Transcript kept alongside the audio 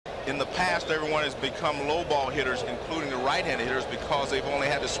In the past, everyone has become low ball hitters, including the right-handed hitters, because they've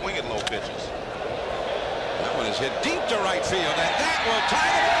only had to swing at low pitches. That one is hit deep to right field, and that will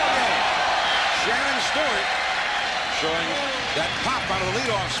tie the ball game. Shannon Stewart showing that pop out of the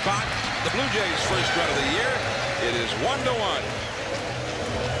leadoff spot. The Blue Jays' first run of the year. It is 1-1.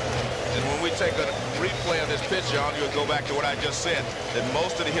 And when we take a replay of this pitch, John, you'll go back to what I just said, that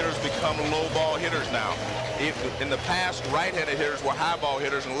most of the hitters become low ball hitters now. In the past, right-handed hitters were high ball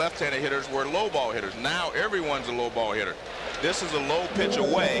hitters and left-handed hitters were low ball hitters. Now everyone's a low ball hitter. This is a low pitch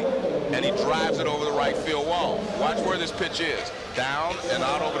away, and he drives it over the right field wall. Watch where this pitch is. Down and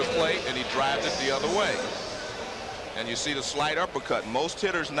out over the plate, and he drives it the other way. And you see the slight uppercut. Most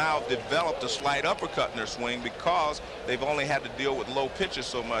hitters now have developed a slight uppercut in their swing because they've only had to deal with low pitches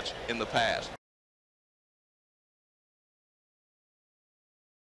so much in the past.